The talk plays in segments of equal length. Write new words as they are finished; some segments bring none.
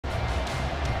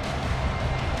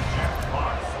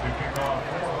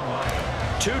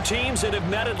Two teams that have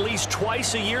met at least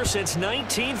twice a year since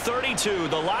 1932.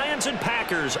 The Lions and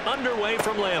Packers underway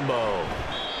from Lambeau.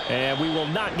 And we will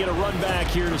not get a run back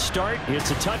here to start.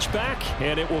 It's a touchback,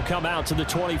 and it will come out to the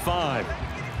 25.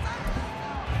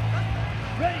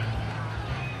 Ready.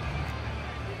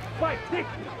 5, 6.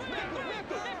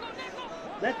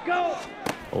 Let's go.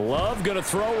 Love going to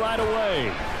throw right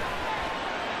away.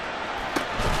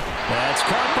 That's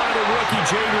caught by the rookie,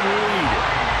 Jaden Reed.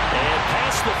 And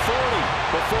past the 40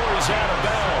 before he's out of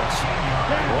bounds.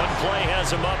 One play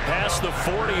has him up past the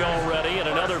 40 already, and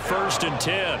another 1st and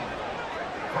 10.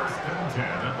 1st and 10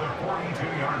 at the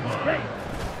 42-yard line.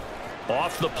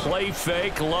 Off the play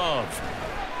fake, Love.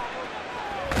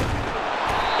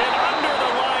 And under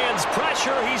the Lions'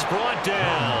 pressure, he's brought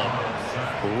down.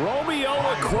 Romeo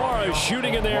Okwara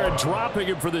shooting in there and dropping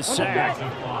him for the sack.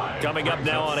 Coming up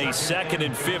now on a 2nd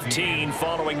and 15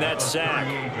 following that sack.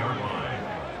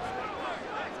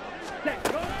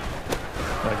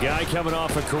 A guy coming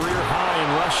off a career high in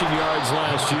rushing yards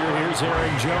last year. Here's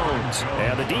Aaron Jones.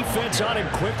 And the defense on him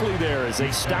quickly there as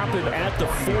they stop him at the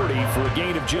 40 for a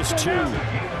gain of just 2.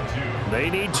 They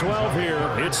need 12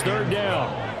 here. It's 3rd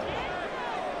down.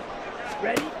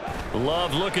 Ready?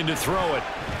 Love looking to throw it.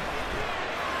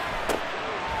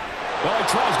 Well, he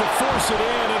tries to force it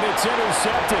in, and it's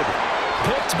intercepted.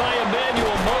 Picked by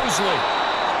Emmanuel Mosley.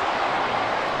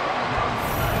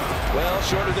 Well,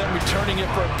 shorter than returning it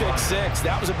for a pick 6.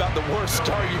 That was about the worst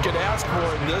start you could ask for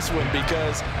in this one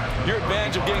because your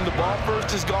advantage of getting the ball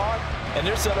first is gone, and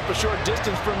they're set up a short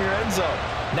distance from your end zone.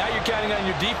 Now you're counting on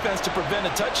your defense to prevent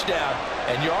a touchdown,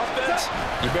 and your offense,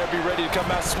 you better be ready to come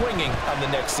out swinging on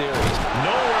the next series.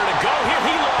 Nowhere to go here.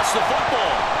 He lost the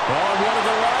football. Oh, one of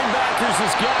the linebackers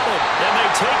has got it. And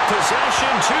they take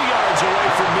possession 2 yards away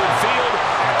from midfield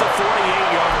at the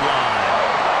 48-yard line.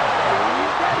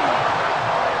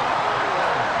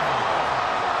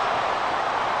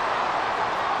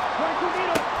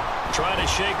 Trying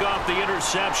to shake off the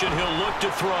interception. He'll look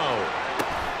to throw.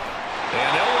 And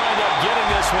they'll wind up getting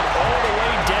this one all the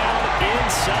way down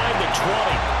inside the 20.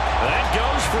 That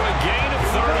goes for a gain of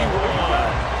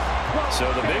 31.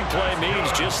 So the big play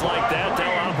means just like that,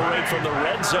 they'll operate from the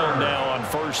red zone now on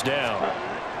 1st down.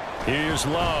 Here's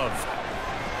Love.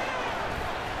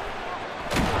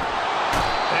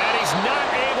 And he's not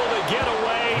able to get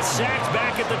away. Sacked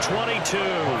back at the 22.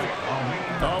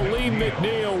 Lee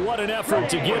McNeil, what an effort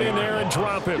to get in there and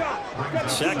drop him.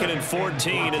 2nd and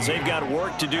 14 as they've got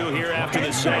work to do here after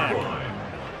the sack.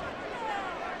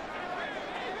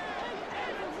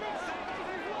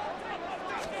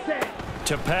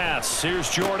 To pass, here's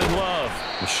Jordan Love.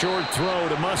 A short throw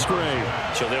to Musgrave.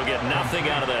 So they'll get nothing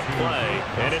out of that play.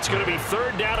 And it's going to be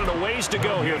 3rd down and a ways to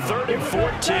go here. 3rd and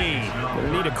 14.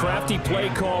 They need a crafty play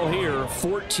call here.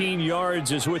 14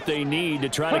 yards is what they need to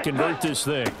try to convert this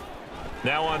thing.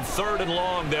 Now on 3rd and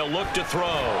long, they'll look to throw.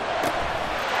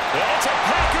 And it's a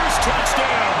Packers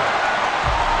touchdown.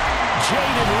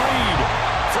 Jaden Reed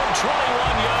from 21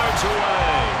 yards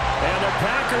away. And the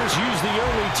Packers use the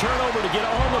early turnover to get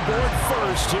on the board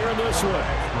first here in this one.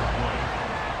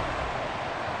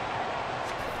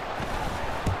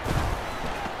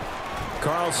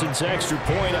 Carlson's extra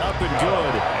point up and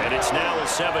good. And it's now a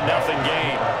 7-0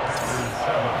 game.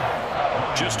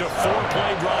 Just a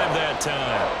 4-play drive that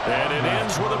time. And it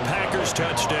ends with a Packers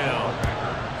touchdown.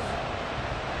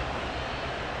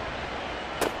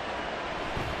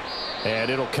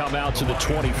 And it'll come out to the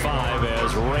 25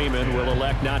 as Raymond will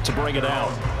elect not to bring it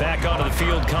out. Back onto the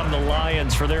field come the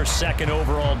Lions for their 2nd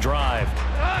overall drive.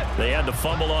 They had the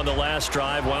fumble on the last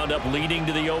drive, wound up leading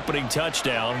to the opening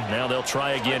touchdown. Now they'll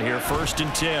try again here, 1st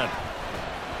and 10.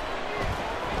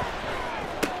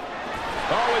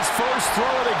 Oh, his first throw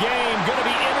of the game going to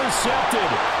be intercepted.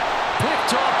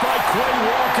 Picked off by Quay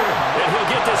Walker. And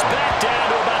he'll get this back down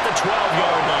to about the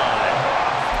 12-yard line.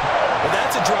 Well,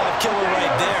 that's a drive killer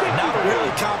right there. Not a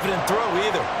really confident throw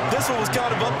either. This one was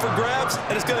kind of up for grabs,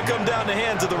 and it's going to come down the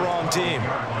hands of the wrong team.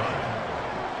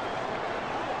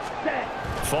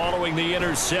 Following the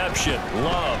interception,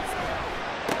 Love.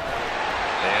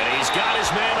 And he's got his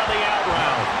man on the out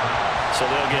route. So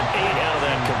they'll get 8 out of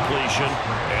that completion,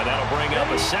 and that'll bring up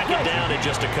a 2nd down in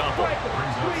just a couple.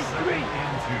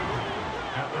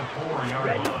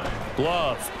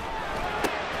 Love.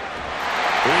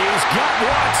 He's got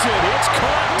Watson. It's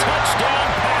caught. Touchdown,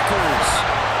 Packers.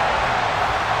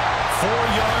 4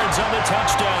 yards on the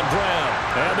touchdown grab.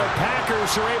 And the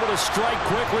Packers are able to strike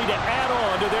quickly to add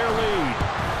on to their lead.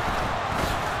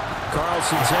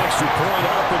 Carlson's extra point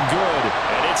up and good.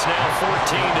 And it's now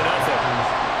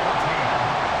 14-0.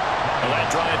 Well,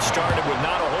 that drive started with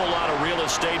not a whole lot of real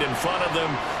estate in front of them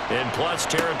in plus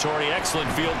territory.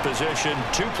 Excellent field position.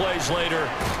 2 plays later,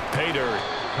 pay dirt.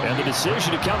 And the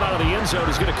decision to come out of the end zone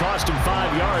is going to cost him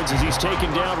 5 yards as he's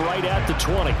taken down right at the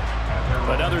 20.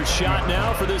 Another shot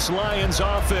now for this Lions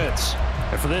offense.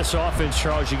 And for this offense,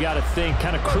 Charles, you got to think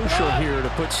kind of crucial here to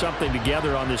put something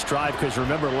together on this drive, because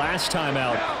remember last time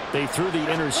out they threw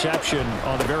the interception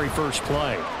on the very first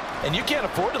play. And you can't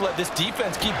afford to let this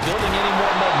defense keep building any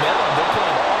more momentum. They're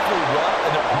playing awfully well,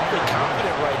 and they're awfully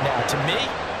confident right now. To me,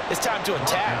 it's time to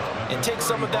attack and take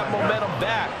some of that momentum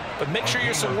back, but make sure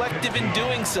you're selective in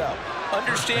doing so.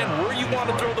 Understand where you want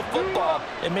to throw the football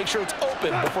and make sure it's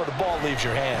open before the ball leaves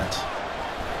your hands.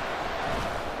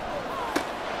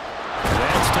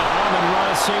 That's to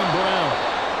Amon-Ra St. Brown.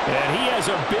 And he has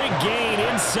a big gain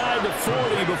inside the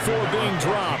 40 before being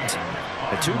dropped.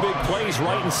 The 2 big plays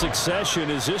right in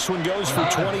succession as this one goes for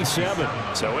 27.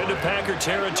 So into Packer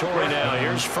territory now.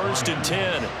 Here's 1st and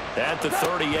 10 at the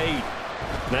 38.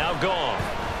 Now gone.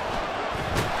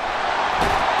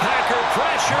 Packer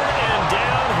pressure, and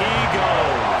down he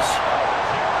goes.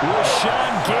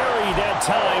 Rashawn Gary that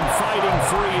time fighting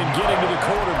free and getting to the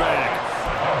quarterback.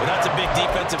 Well, that's a big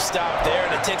defensive stop there,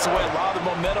 and it takes away a lot of the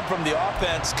momentum from the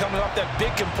offense. Coming off that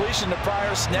big completion the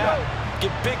prior snap,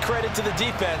 give big credit to the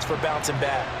defense for bouncing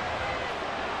back.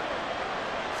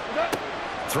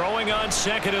 Throwing on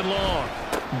 2nd and long.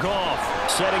 Goff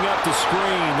setting up the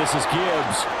screen. This is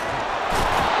Gibbs.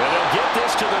 And they'll get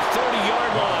this to the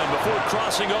 30-yard line before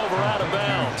crossing over out of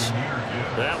bounds.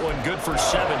 That one good for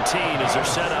 17 as they're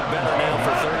set up better now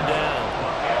for 3rd down.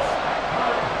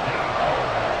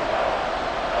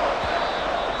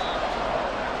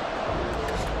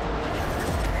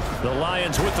 The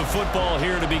Lions with the football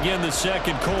here to begin the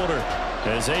 2nd quarter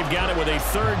as they've got it with a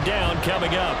 3rd down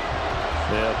coming up.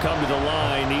 They'll come to the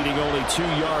line needing only 2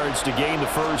 yards to gain the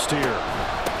first here.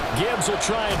 Gibbs will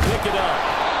try and pick it up.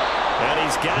 And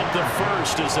he's got the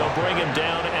first as they'll bring him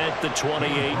down at the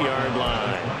 28-yard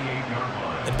line.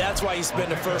 And that's why you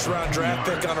spend a 1st-round draft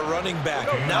pick on a running back.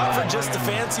 Not for just the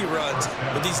fancy runs,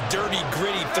 but these dirty,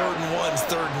 gritty 3rd and 1s,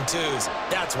 3rd and 2s.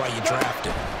 That's why you draft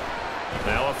him.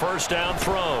 Now a 1st down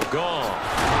throw. Gone.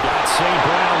 Got St.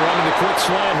 Brown running the quick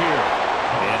slant here.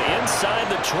 And inside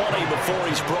the 20 before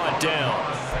he's brought down.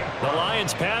 The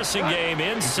Lions passing game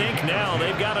in sync now.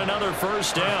 They've got another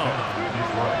 1st down.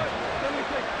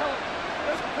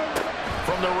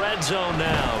 From the red zone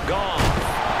now. Gone.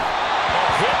 A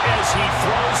hit as he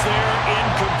throws there,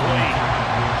 incomplete.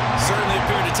 Certainly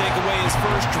appeared to take away his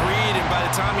first read, and by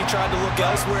the time he tried to look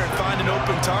elsewhere and find an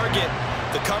open target,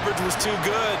 the coverage was too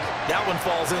good. That one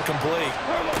falls incomplete.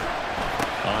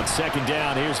 On 2nd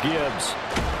down, here's Gibbs.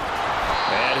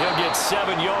 And he'll get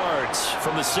 7 yards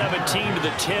from the 17 to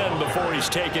the 10 before he's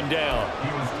taken down.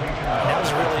 That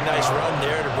was a really nice run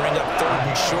there to bring up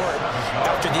 3rd and short.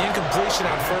 After the incompletion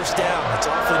on 1st down, it's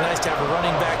awfully nice to have a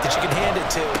running back that you can hand it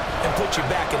to and put you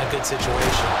back in a good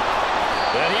situation.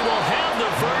 And he will have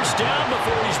the 1st down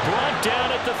before he's brought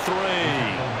down at the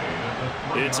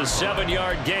 3. It's a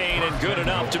 7-yard gain and good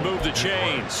enough to move the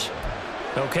chains.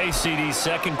 Okay, CD,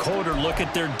 2nd quarter, look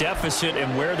at their deficit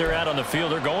and where they're at on the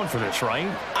field. They're going for this, right?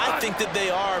 I think that they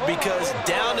are, because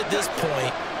down at this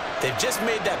point, they've just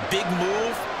made that big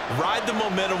move. Ride the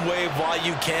momentum wave while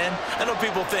you can. I know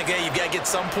people think, hey, you've got to get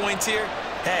some points here.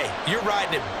 Hey, you're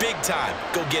riding it big time.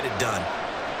 Go get it done.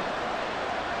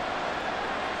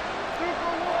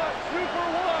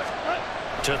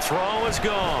 To throw is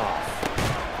Goff.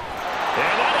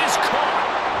 And that is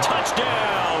caught.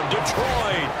 Touchdown,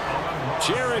 Detroit.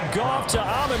 Jared Goff to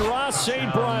Amon-Ra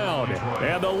St. Brown.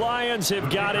 And the Lions have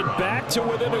got it back to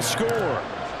within a score.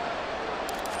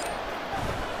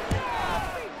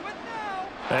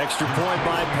 Extra point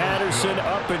by Patterson,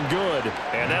 up and good.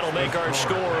 And that'll make our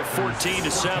score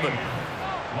 14-7.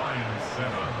 Lions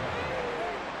 7.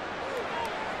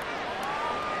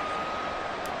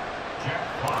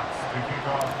 Jack Fox to kick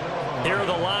off. Here are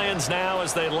the Lions now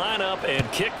as they line up and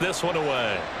kick this one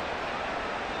away.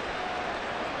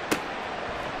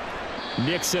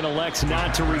 Nixon elects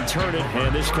not to return it,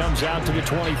 and this comes out to the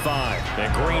 25.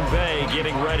 And Green Bay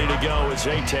getting ready to go as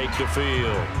they take the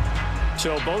field.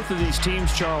 So both of these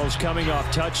teams, Charles, coming off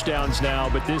touchdowns now,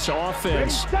 but this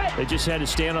offense, they just had to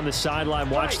stand on the sideline,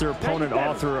 watch their opponent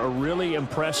author a really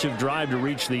impressive drive to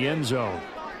reach the end zone.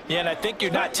 Yeah, and I think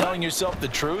you're not telling yourself the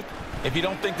truth if you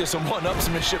don't think there's some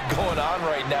one-upsmanship going on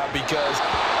right now, because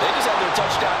they just had their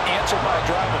touchdown answered by a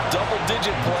drive of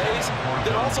double-digit plays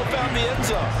that also found the end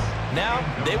zone. Now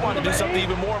they want to do something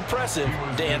even more impressive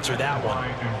to answer that one.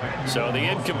 So the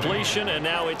incompletion, and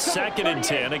now it's 2nd and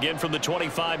 10, again from the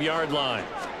 25-yard line.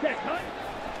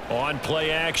 On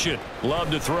play action,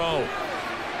 Love to throw.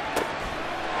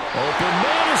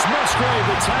 Musgrave,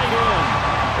 the tight end.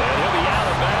 And he'll be out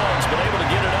of bounds, but able to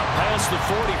get it up past the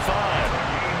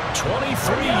 45.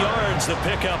 23 yards to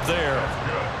pick up there.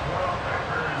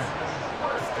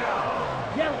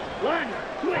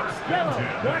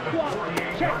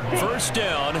 First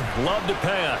down, Love to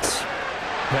pass.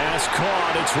 Pass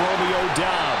caught, it's Romeo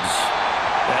Doubs.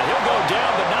 And he'll go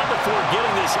down, but not before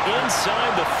getting this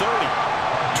inside the 30.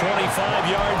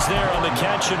 25 yards there on the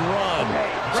catch and run.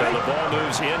 So the ball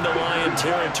moves into Lion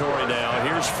territory now.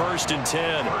 Here's 1st and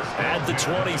 10 at the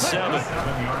 27.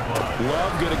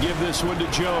 Love going to give this one to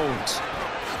Jones.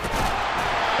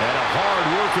 And a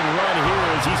hard-working run here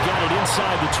as he's got it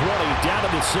inside the 20, down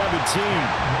to the 17.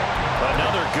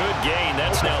 Another good gain.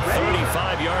 That's now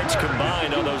 35 yards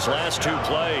combined on those last 2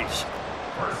 plays.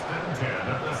 1st and 10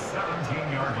 at the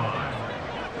 17-yard line.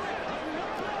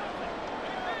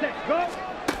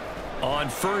 On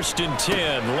 1st and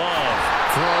 10, Love.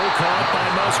 Throw caught by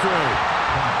Musgrave.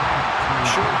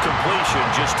 Short completion,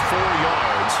 just 4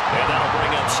 yards, and that'll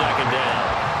bring up 2nd down.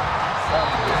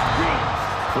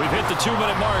 We've hit the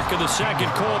 2-minute mark of the 2nd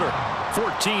quarter,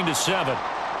 14-7.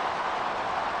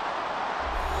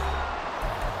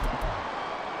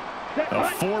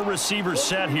 A 4-receiver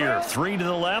set here, 3 to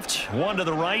the left, 1 to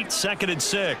the right, 2nd and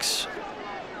 6.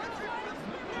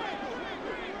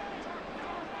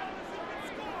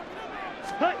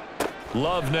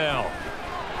 Love now.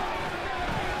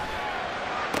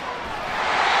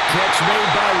 Catch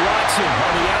made by Watson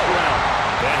on the out route.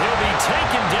 And he'll be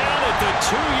taken down at the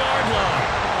 2-yard line.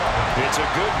 It's a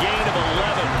good gain of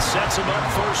 11. Sets him up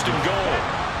 1st and goal.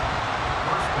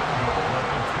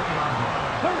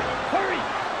 Hurry!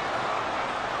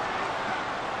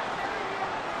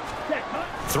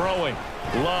 Throwing.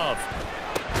 Love.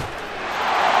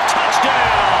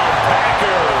 Touchdown,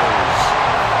 Packers.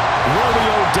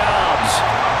 Romeo Doubs,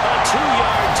 a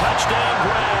 2-yard touchdown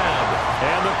grab.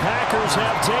 And the Packers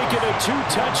have taken a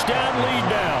 2-touchdown lead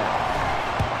now.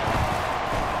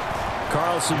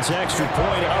 Carlson's extra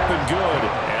point up and good.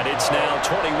 And it's now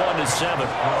 21-7.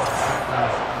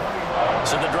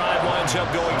 So the drive winds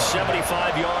up going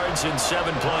 75 yards in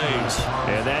 7 plays.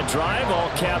 And that drive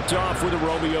all capped off with a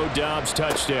Romeo Doubs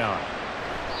touchdown.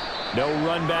 No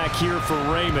run back here for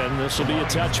Raymond. This will be a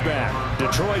touchback.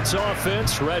 Detroit's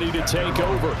offense ready to take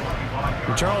over.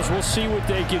 Charles, we'll see what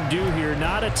they can do here.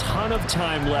 Not a ton of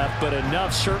time left, but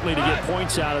enough certainly to get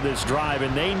points out of this drive,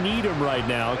 and they need them right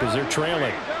now because they're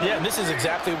trailing. Yeah, and this is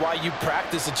exactly why you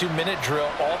practice a 2-minute drill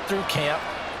all through camp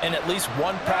and at least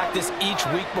 1 practice each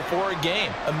week before a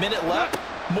game. A minute left,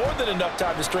 more than enough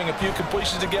time to string a few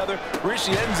completions together, reach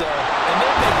the end zone, and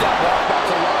then make that walk back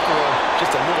to the locker room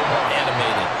just a little more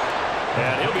animated.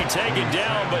 And he'll be taken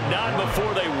down, but not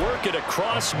before they work it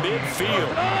across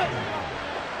midfield.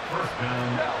 1st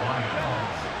down,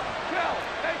 Lions.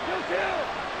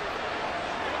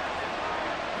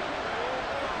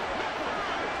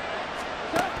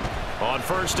 On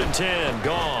 1st and 10,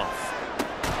 Goff.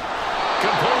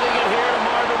 Completing it here to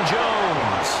Marvin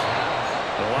Jones.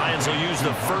 The Lions will use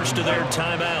the first of their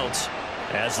timeouts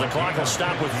as the clock will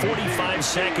stop with 45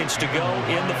 seconds to go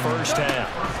in the 1st half.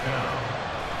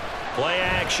 Play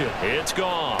action. It's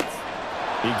Goff.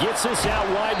 He gets this out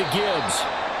wide to Gibbs.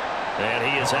 And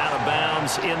he is out of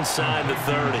bounds inside the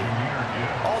 30.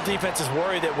 All defenses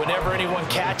worry that whenever anyone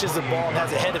catches the ball and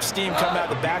has a head of steam come out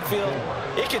of the backfield,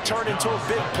 it can turn into a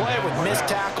big play with missed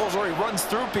tackles or he runs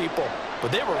through people.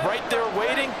 But they were right there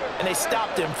waiting, and they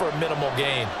stopped him for a minimal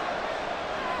gain.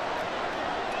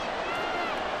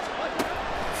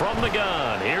 From the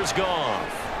gun, here's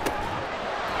Goff.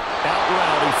 Out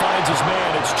route, he finds his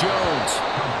man. It's Jones.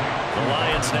 The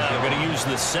Lions now going to use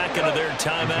the 2nd of their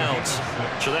timeouts.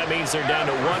 So that means they're down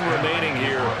to 1 remaining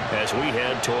here as we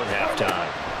head toward halftime.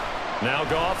 Now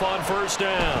Goff on 1st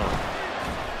down.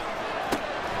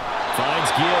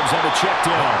 Finds Gibbs on a check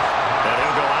down. And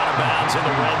he'll go out of bounds in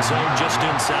the red zone just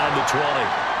inside the 20.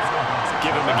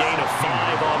 Give him a gain of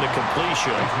 5 on the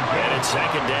completion. And it's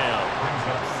 2nd down.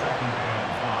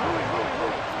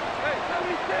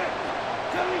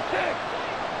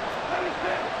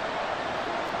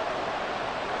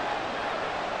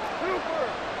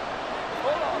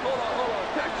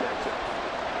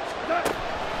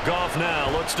 Goff now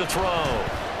looks to throw.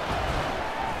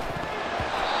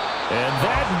 And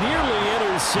that nearly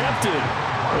intercepted.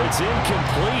 It's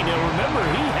incomplete. Now remember,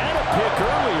 he had a pick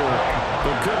earlier,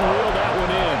 but couldn't reel that one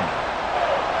in.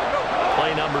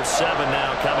 Play number 7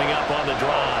 now coming up on the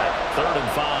drive. 3rd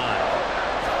and 5.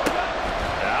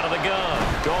 Out of the gun.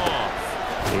 Goff.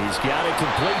 He's got it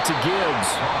complete to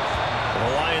Gibbs. The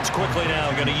Lions quickly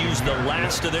now going to use the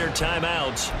last of their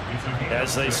timeouts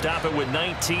as they stop it with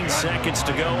 19 seconds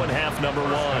to go in half number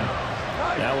 1.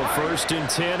 Now a 1st and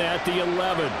 10 at the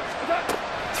 11.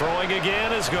 Throwing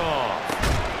again is gone.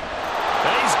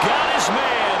 And he's got his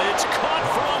man. It's caught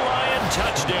for a Lion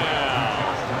touchdown.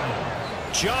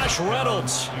 Josh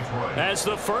Reynolds as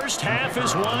the first half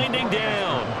is winding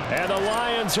down. And the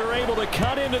Lions are able to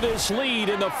cut into this lead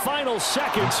in the final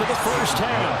seconds of the first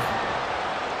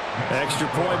half. Extra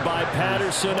point by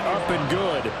Patterson, up and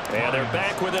good. And they're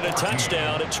back within a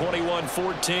touchdown at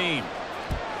 21-14.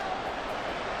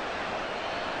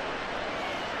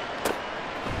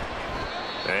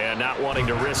 And not wanting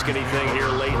to risk anything here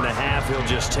late in the half, he'll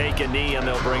just take a knee and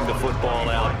they'll bring the football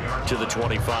out to the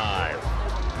 25.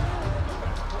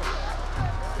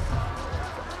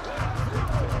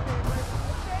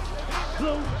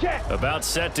 About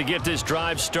set to get this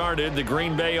drive started, the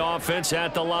Green Bay offense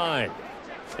at the line.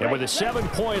 And with a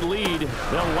 7-point lead,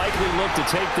 they'll likely look to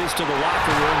take this to the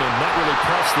locker room and not really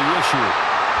press the issue.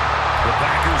 The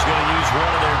Packers going to use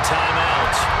one of their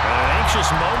timeouts. An anxious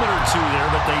moment or two there,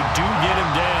 but they do get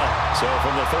him down. So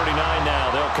from the 39 now,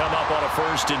 they'll come up on a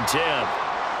 1st and 10.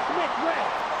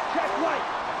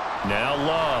 Now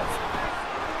Love.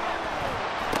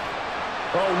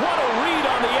 Oh, what a read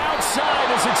on the outside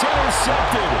as it's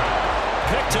intercepted.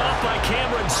 Picked off by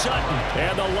Cameron Sutton.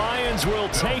 And the Lions will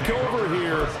take over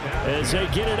here as they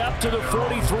get it up to the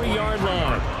 43-yard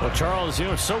line. Well, Charles, you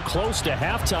know, so close to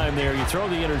halftime there. You throw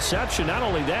the interception. Not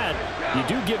only that, you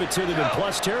do give it to them in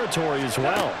plus territory as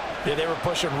well. Yeah, they were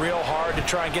pushing real hard to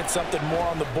try and get something more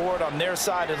on the board on their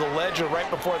side of the ledger right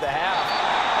before the half.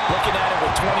 Looking at it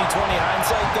with 20/20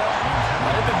 hindsight, though,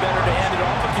 might have been better to hand it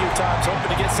off a few times,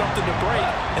 hoping to get something to break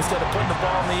instead of putting the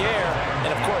ball in the air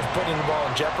and, of course, putting the ball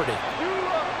in jeopardy.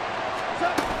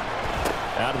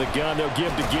 Out of the gun, they'll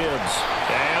give to Gibbs.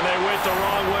 And they went the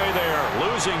wrong way there.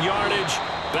 Losing yardage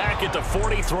back at the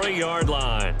 43-yard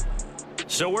line.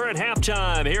 So we're at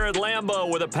halftime here at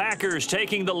Lambeau with the Packers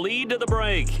taking the lead to the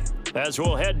break. As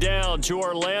we'll head down to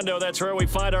Orlando, that's where we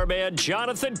find our man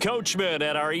Jonathan Coachman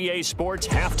at our EA Sports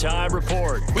Halftime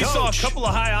Report. We saw a couple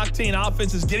of high-octane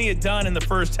offenses getting it done in the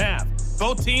first half.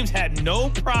 Both teams had no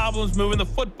problems moving the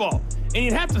football. And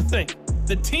you'd have to think,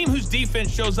 the team whose defense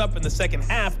shows up in the second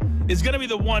half is going to be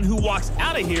the one who walks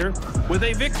out of here with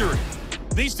a victory.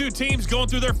 These two teams going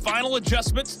through their final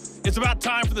adjustments. It's about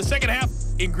time for the second half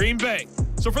in Green Bay.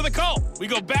 So for the call, we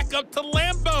go back up to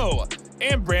Lambeau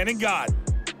and Brandon Gott.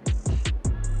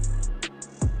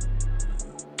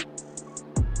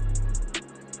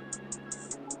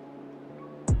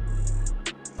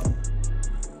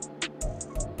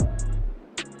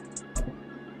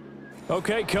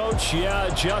 Okay, Coach,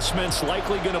 yeah, adjustments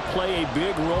likely going to play a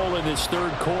big role in this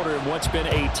third quarter in what's been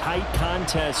a tight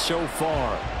contest so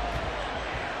far.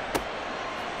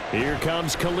 Here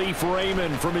comes Khalif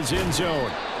Raymond from his end zone.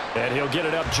 And he'll get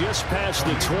it up just past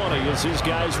the 20 as his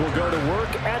guys will go to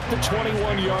work at the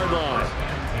 21-yard line.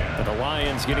 And the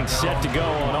Lions getting set to go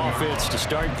on offense to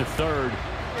start the third.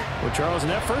 Well, Charles, in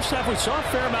that first half, we saw a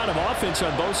fair amount of offense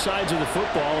on both sides of the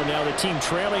football, and now the team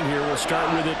trailing here will start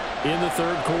with it in the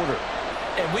third quarter.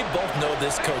 And we both know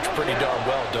this coach pretty darn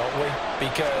well, don't we?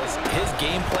 Because his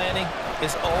game planning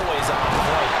is always on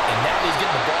point. And now he's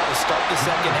getting the ball to start the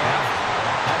second half.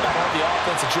 How about all the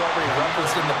offense that you already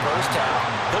referenced in the first half?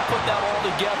 He'll put that all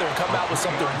together and come out with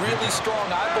something really strong,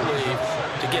 I believe,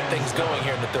 to get things going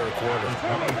here in the third quarter.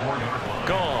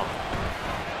 Gone.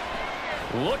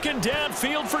 Looking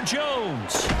downfield for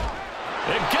Jones.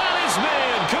 They got his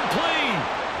man complete.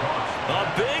 A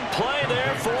big play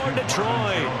there for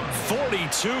Detroit.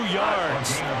 42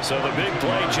 yards. So the big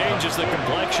play changes the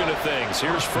complexion of things.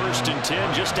 Here's 1st and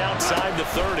 10 just outside the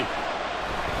 30.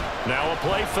 Now a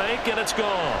play fake, and it's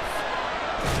gone.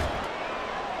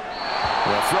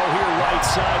 The throw here right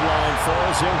sideline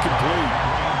falls incomplete.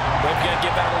 We're going to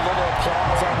give out a little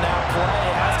applause on that play.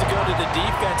 It has to go to the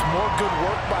defense. More good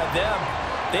work by them.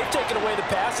 They've taken away the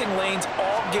passing lanes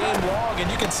all game long, and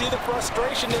you can see the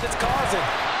frustration that it's causing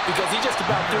because he just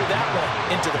about threw that one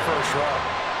into the first row.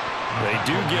 They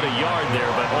do get a yard there,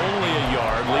 but only a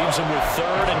yard. Leaves them with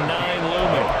 3rd and 9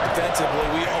 looming. Defensively,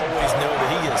 we always know that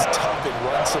he is tough in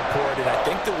run support, and I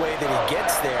think the way that he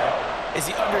gets there is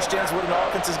he understands what an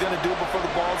offense is going to do before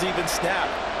the ball's even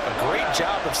snapped. A great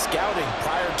job of scouting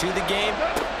prior to the game,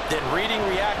 then reading,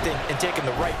 reacting, and taking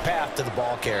the right path to the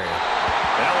ball carrier.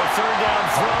 Now a 3rd down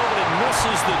throw, but it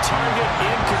misses the target,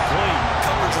 incomplete.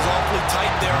 Coverage was awfully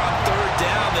tight there on 3rd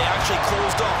down. They actually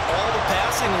closed off all the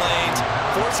passing lanes,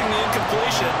 forcing the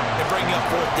incompletion and bringing up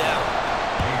 4th down.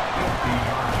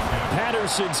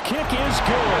 Patterson's kick is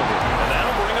good, and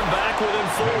that'll bring him back within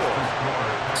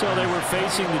 4. So they were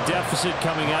facing the deficit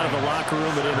coming out of the locker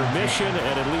room at intermission,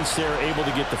 and at least they're able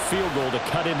to get the field goal to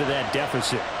cut into that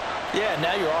deficit. Yeah,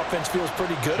 now your offense feels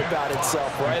pretty good about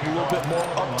itself, right? A little bit more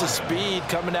up to speed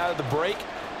coming out of the break.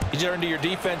 You turn to your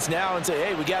defense now and say,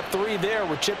 hey, we got 3 there.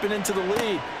 We're chipping into the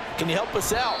lead. Can you help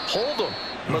us out? Hold them.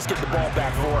 Let's get the ball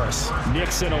back for us.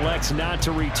 Nixon elects not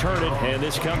to return it, and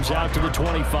this comes out to the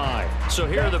 25. So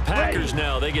here are the Packers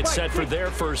now. They get set for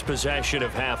their first possession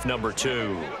of half number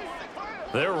 2.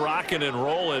 They're rocking and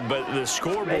rolling, but the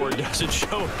scoreboard doesn't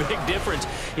show a big difference.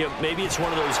 You know, maybe it's one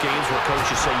of those games where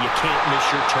coaches say you can't miss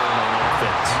your turn on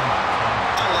offense.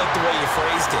 I like the way you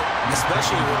phrased it,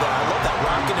 especially with that. I love that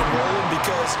rocking and rolling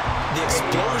because the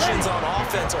explosions on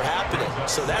offense are happening.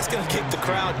 So that's going to keep the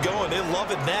crowd going. They're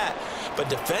loving that. But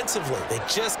defensively, they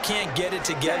just can't get it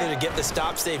together to get the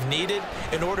stops they've needed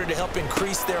in order to help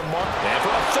increase their mark. And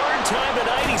for a 3rd time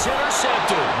tonight, he's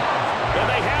intercepted. And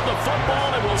they have the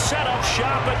football and will set up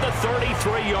shop at the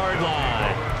 33-yard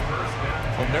line.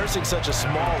 Well, nursing such a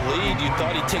small lead, you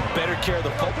thought he'd take better care of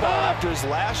the football after his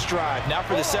last drive. Now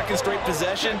for the 2nd straight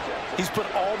possession, he's put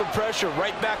all the pressure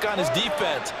right back on his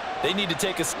defense. They need to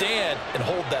take a stand and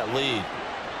hold that lead.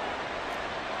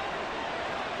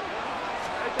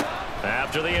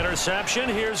 After the interception,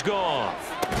 here's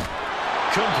Goff.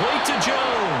 Complete to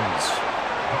Jones.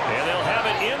 And they'll have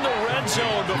it in the red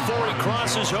zone before he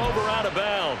crosses over out of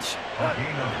bounds.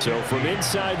 So from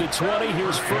inside the 20,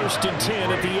 here's 1st and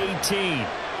 10 at the 18.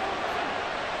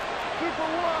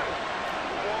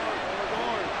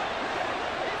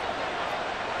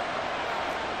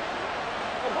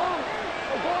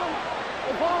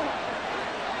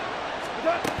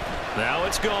 Now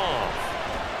it's Goff.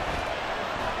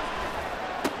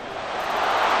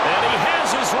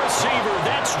 Receiver,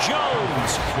 that's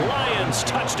Jones. Lions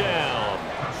touchdown.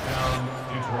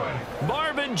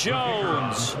 Marvin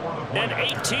Jones, an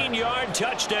 18-yard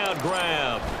touchdown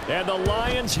grab. And the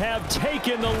Lions have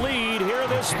taken the lead here in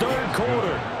this 3rd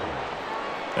quarter.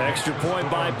 Extra point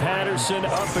by Patterson,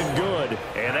 up and good.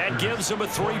 And that gives them a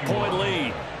 3-point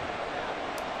lead.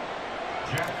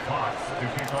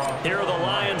 Here are the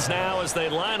Lions now as they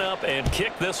line up and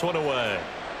kick this one away.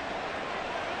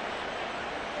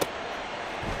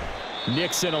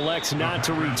 Nixon elects not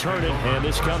to return it, and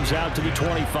this comes out to the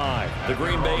 25. The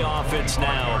Green Bay offense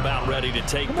now about ready to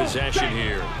take possession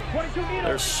here.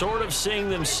 They're sort of seeing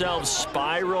themselves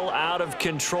spiral out of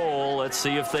control. Let's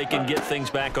see if they can get things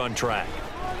back on track.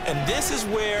 And this is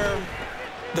where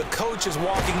the coach is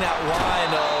walking that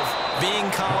line of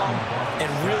being calm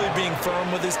and really being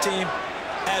firm with his team.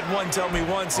 I had one tell me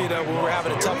once, you know, when we were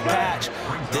having a tough patch,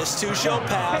 this too shall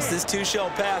pass, this too shall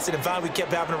pass. And finally we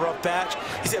kept having a rough patch.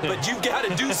 He said, but you've got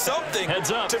to do something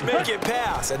to make it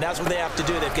pass. And that's what they have to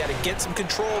do. They've got to get some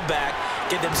control back,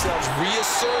 get themselves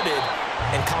reasserted,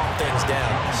 and calm things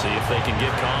down. See if they can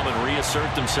get calm and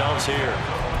reassert themselves here.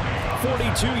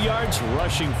 42 yards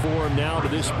rushing for him now to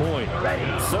this point.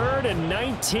 3rd and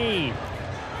 19.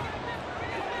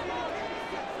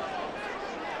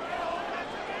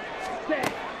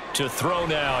 To throw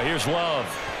now. Here's Love.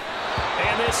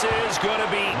 And this is going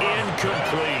to be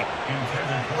incomplete.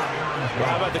 Well,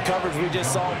 how about the coverage we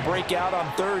just saw break out on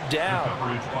 3rd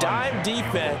down? Dime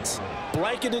defense,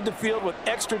 blanketed the field with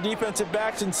extra defensive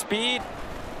backs and speed,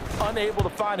 unable to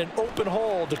find an open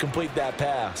hole to complete that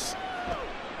pass.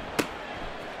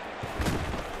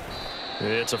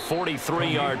 It's a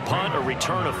 43-yard punt, a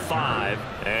return of 5,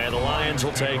 and the Lions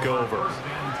will take over.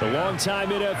 The longtime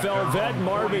NFL vet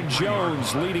Marvin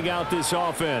Jones leading out this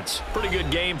offense. Pretty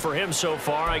good game for him so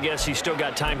far. I guess he's still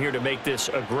got time here to make this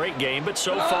a great game, but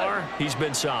so far he's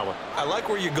been solid. I like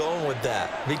where you're going with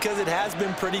that because it has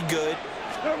been pretty good.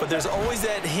 But there's always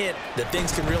that hint that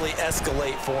things can really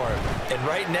escalate for him. And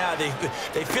right now, they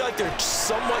feel like they're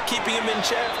somewhat keeping him in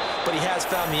check, but he has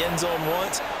found the end zone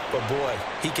once. But, boy,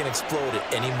 he can explode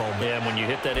at any moment. Yeah, and when you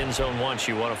hit that end zone once,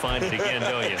 you want to find it again,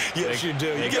 don't you? Yes, you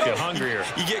do. Makes you hungrier.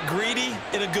 You get greedy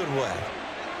in a good way.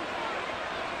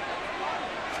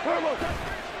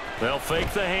 They'll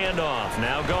fake the handoff.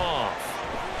 Now Goff.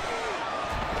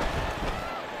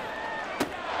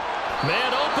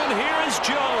 Man open, here is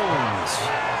Jones.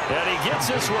 And he gets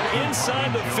this one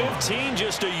inside the 15,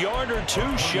 just a yard or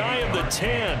two shy of the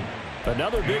 10.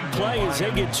 Another big play as they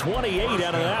get 28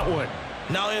 out of that one.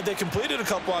 Not only have they completed a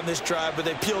couple on this drive, but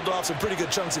they peeled off some pretty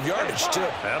good chunks of yardage, too.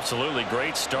 Absolutely.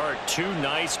 Great start. 2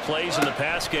 nice plays in the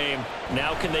pass game.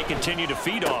 Now can they continue to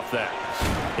feed off that?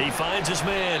 He finds his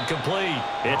man complete.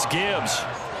 It's Gibbs.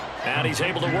 And he's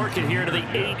able to work it here to the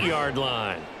 8-yard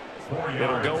line.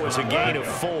 It'll go as a gain of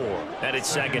 4, and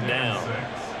it's 2nd down.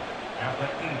 At the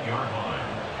 8-yard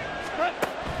line.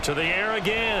 To the air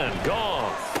again.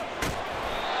 Goff.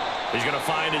 He's going to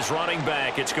find his running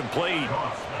back. It's complete.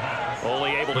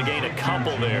 Only able to gain a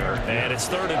couple there, and it's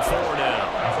 3rd and 4 now.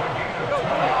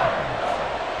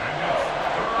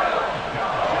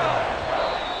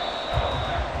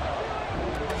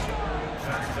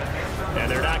 And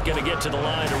they're not going to get to the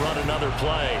line to run another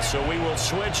play. So we will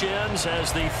switch ends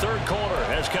as the third quarter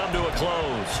has come to a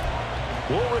close.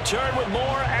 We'll return with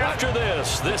more after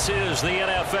this. This is the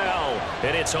NFL,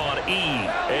 and it's on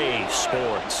EA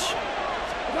Sports.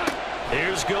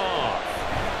 Here's Goff.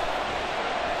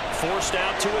 Forced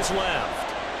out to his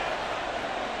left.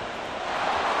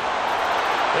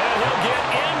 And he'll get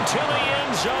into the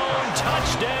end zone.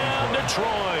 Touchdown,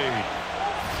 Detroit.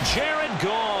 Jared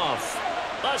Goff.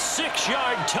 A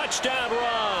 6-yard touchdown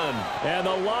run. And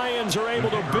the Lions are able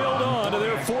to build on to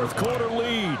their fourth quarter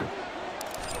lead.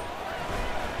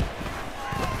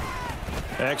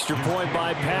 Extra point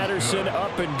by Patterson,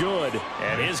 up and good.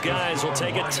 And his guys will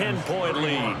take a 10-point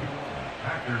lead.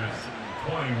 Packers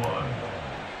 21.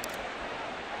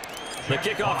 The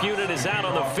kickoff unit is out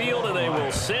on the field, and they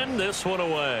will send this one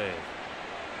away.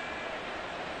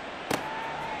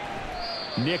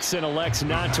 Nixon elects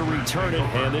not to return it,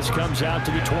 and this comes out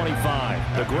to the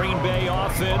 25. The Green Bay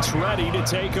offense ready to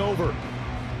take over.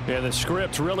 And the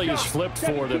script really is flipped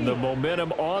for them. The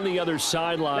momentum on the other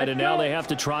sideline, and now they have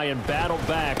to try and battle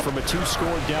back from a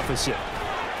 2-score deficit.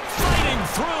 Fighting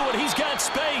through, and he's got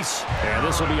space. And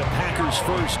this will be a Packers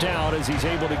first down as he's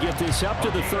able to get this up to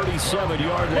the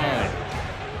 37-yard line.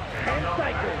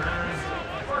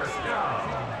 First down.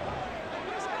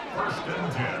 First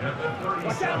and 10 at the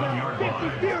 37-yard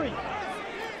line. 50 series.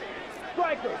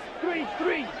 Striker,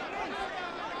 3-3.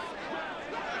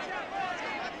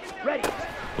 Ready.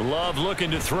 Love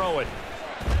looking to throw it.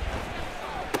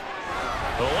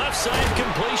 The left side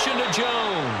completion to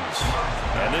Jones.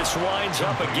 And this winds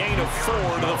up a gain of 4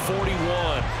 to the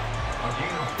 41.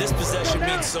 This possession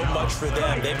means so much for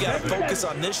them. They've got to focus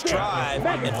on this drive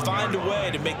and find a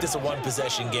way to make this a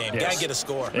one-possession game. Yes. Got to get a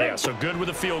score. Yeah, so good with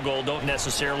a field goal. Don't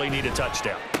necessarily need a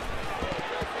touchdown.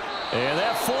 And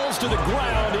that falls to the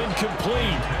ground,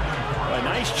 incomplete. A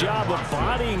nice job of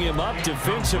bodying him up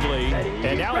defensively.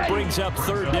 And now it brings up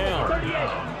third down.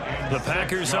 The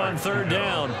Packers on third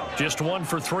down. Just 1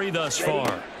 for 3 thus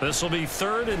far. This will be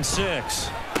 3rd and 6.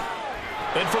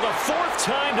 And for the 4th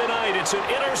time tonight, it's an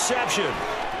interception.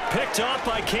 Picked off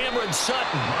by Cameron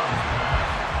Sutton.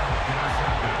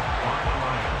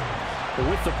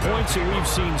 With the points that we've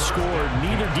seen scored,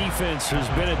 neither defense has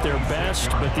been at their best,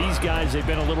 but these guys, they've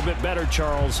been a little bit better,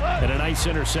 Charles, and a nice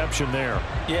interception there.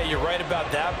 Yeah, you're right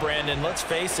about that, Brandon. Let's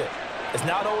face it. It's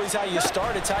not always how you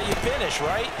start, it's how you finish,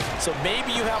 right? So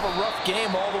maybe you have a rough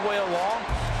game all the way along.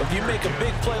 If you make a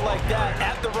big play like that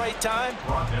at the right time,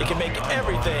 it can make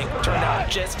everything turn out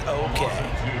just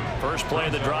okay. First play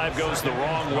of the drive goes the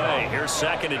wrong way. Here's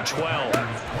 2nd and 12.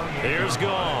 Here's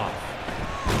Goff.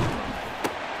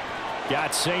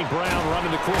 Got St. Brown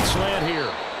running the quick slant here.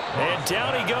 And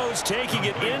down he goes, taking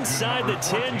it inside the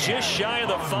 10, just shy of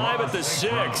the 5 at the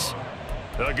 6.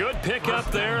 A good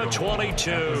pickup there at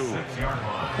 22.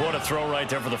 What a throw right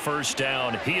there for the first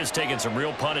down. He has taken some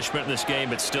real punishment in this game,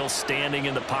 but still standing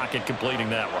in the pocket, completing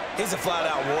that one. He's a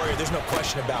flat-out warrior. There's no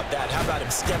question about that. How about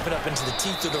him stepping up into the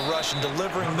teeth of the rush and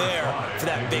delivering there for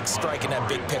that big strike and that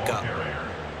big pickup?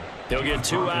 They'll get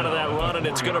 2 out of that run, and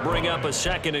it's going to bring up a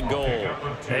 2nd and goal.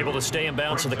 Able to stay in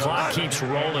bounds, and the clock keeps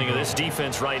rolling. And this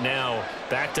defense right now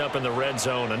backed up in the red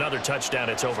zone. Another touchdown,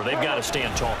 it's over. They've got to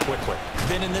stand tall quickly.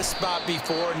 Been in this spot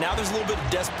before. Now there's a little bit of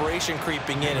desperation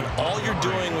creeping in, and all you're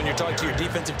doing when you're talking to your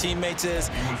defensive teammates is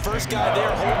first guy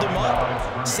there, hold him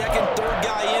up. Second, third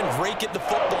guy in, rake at the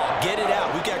football. Get it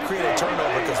out. We've got to create a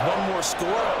turnover because one more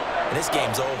score, and this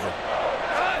game's over.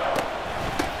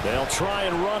 They'll try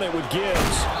and run it with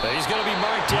Gibbs. He's going to be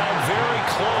marked down very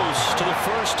close to the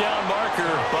first down marker,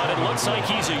 but it looks like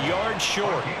he's a yard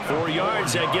short. 4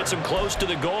 yards, that gets him close to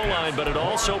the goal line, but it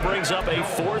also brings up a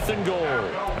 4th and goal.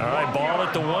 All right, ball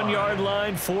at the 1-yard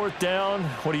line, 4th down.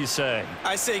 What do you say?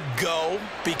 I say go,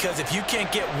 because if you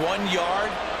can't get 1 yard,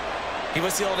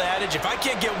 what's the old adage? If I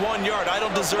can't get 1 yard, I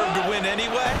don't deserve to win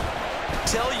anyway.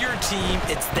 Tell your team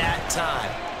it's that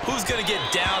time. Who's going to get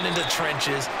down into the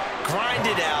trenches, grind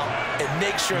it out, and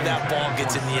make sure that ball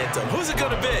gets in the end zone? Who's it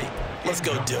going to be? Let's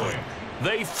go do it.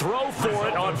 They throw for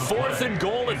it on 4th and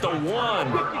goal at the 1.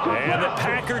 And the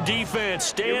Packer defense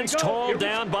stands tall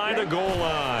down by the goal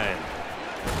line.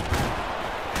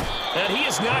 And he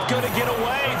is not going to get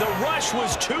away. The rush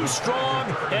was too strong,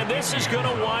 and this is going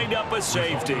to wind up a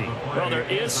safety. Well, there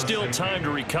is still time to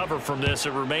recover from this.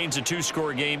 It remains a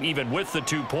two-score game, even with the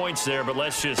 2 points there, but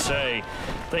let's just say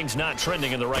things not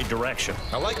trending in the right direction.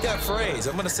 I like that phrase.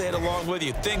 I'm going to say it along with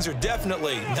you. Things are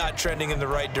definitely not trending in the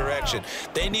right direction.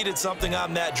 They needed something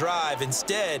on that drive.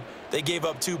 Instead, they gave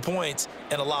up 2 points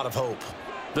and a lot of hope.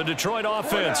 The Detroit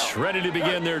offense ready to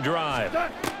begin their drive.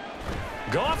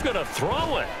 Goff going to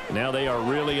throw it. Now they are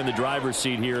really in the driver's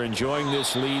seat here, enjoying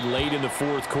this lead late in the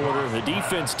fourth quarter. The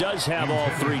defense does have all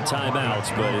 3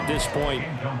 timeouts, but at this point,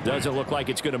 doesn't look like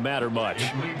it's going to matter much.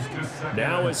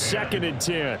 Now a 2nd and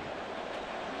 10.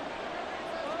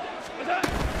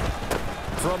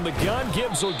 From the gun,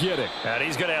 Gibbs will get it. And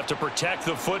he's going to have to protect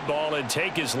the football and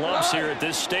take his lumps here at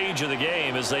this stage of the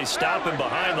game as they stop him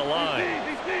behind the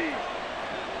line.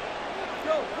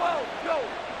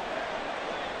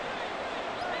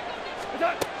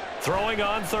 Throwing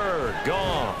on 3rd.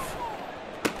 Goff.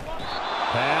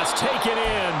 Pass taken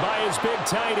in by his big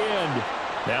tight end.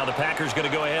 Now the Packers going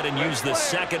to go ahead and use the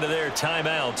 2nd of their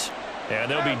timeouts. And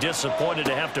they'll be disappointed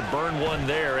to have to burn one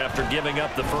there after giving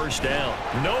up the 1st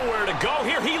down. Nowhere to go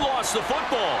here. He lost the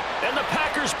football. And the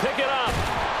Packers pick it up.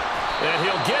 And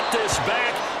he'll get this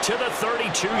back to the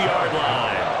 32-yard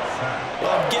line.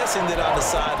 Well, I'm guessing that on the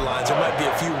sidelines there might be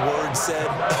a few words said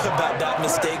about that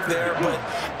mistake there, but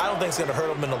I don't think it's going to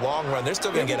hurt them in the long run. They're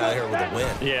still going to get out of here with a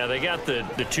win. Yeah, they got the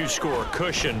 2-score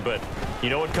cushion, but you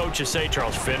know what coaches say,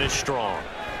 Charles? Finish strong.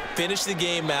 Finish the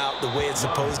game out the way it's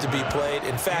supposed to be played.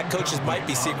 In fact, coaches might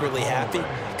be secretly happy.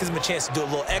 Gives them a chance to do a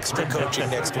little extra coaching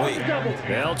next week.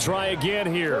 They'll try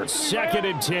again here. 2nd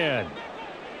and 10.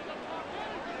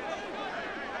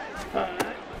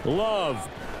 Love.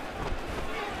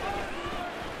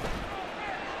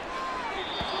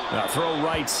 Now throw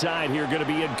right side here, going to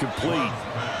be incomplete.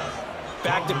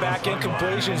 Back-to-back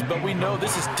incompletions, but we know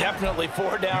this is definitely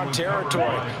 4-down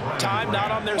territory. Time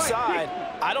not on their side.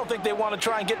 I don't think they want to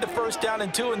try and get the 1st down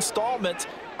in 2 installments.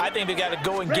 I think they got to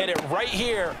go and get it right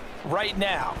here, right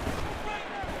now.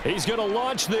 He's going to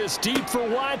launch this deep for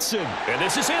Watson. And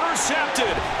this is intercepted,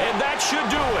 and that should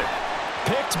do it.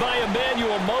 Picked by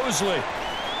Emmanuel Mosley.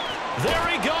 There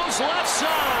he goes, left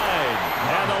side.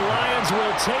 And the Lions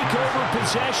will take over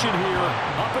possession here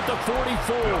up at the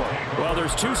 44. Well,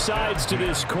 there's 2 sides to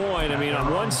this coin. I mean,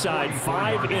 on one side,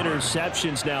 5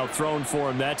 interceptions now thrown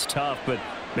for him. That's tough, but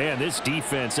man, this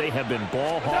defense, they have been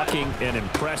ball hawking and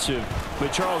impressive.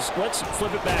 But, Charles, let's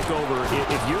flip it back over.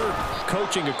 If you're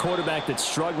coaching a quarterback that's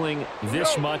struggling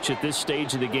this much at this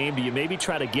stage of the game, do you maybe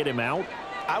try to get him out?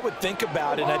 I would think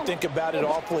about it, and I think about it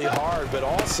awfully hard, but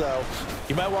also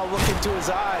you might want to look into his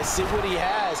eyes, see what he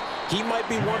has. He might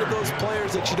be one of those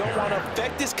players that you don't want to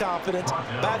affect his confidence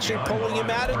by actually pulling him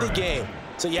out of the game.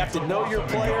 So you have to know your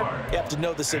player, you have to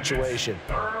know the situation.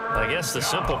 I guess the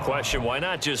simple question, why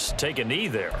not just take a knee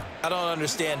there? I don't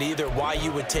understand either why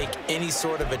you would take any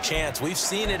sort of a chance. We've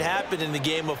seen it happen in the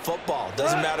game of football.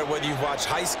 Doesn't matter whether you've watched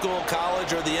high school,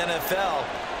 college, or the NFL.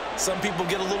 Some people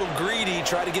get a little greedy,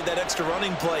 try to get that extra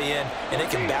running play in, and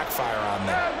it can backfire on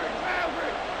them.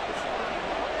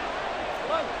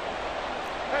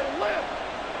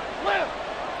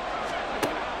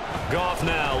 Goff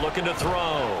now looking to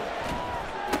throw.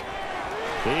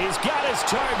 He's got his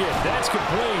target. That's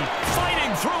complete.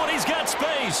 Fighting through it. He's got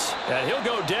space. And he'll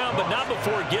go down, but not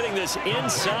before getting this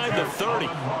inside the 30.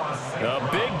 A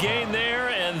big gain there,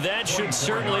 and that should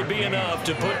certainly be enough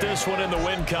to put this one in the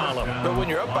win column. But when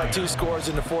you're up by 2 scores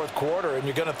in the 4th quarter and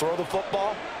you're going to throw the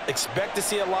football, expect to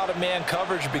see a lot of man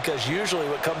coverage, because usually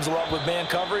what comes along with man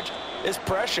coverage is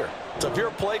pressure. So if you're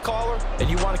a play caller and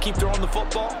you want to keep throwing the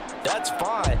football, that's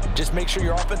fine. Just make sure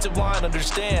your offensive line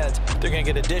understands they're going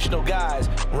to get additional guys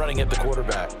running at the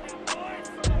quarterback.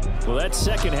 Well, that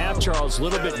second half, Charles, a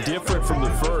little bit different from the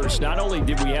first. Not only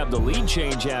did we have the lead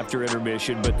change after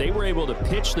intermission, but they were able to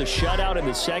pitch the shutout in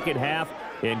the second half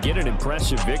and get an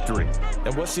impressive victory.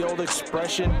 And what's the old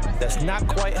expression? That's not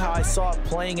quite how I saw it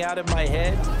playing out in my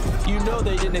head. You know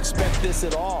they didn't expect this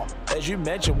at all. As you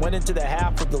mentioned, went into the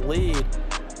half with the lead.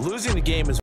 Losing the game is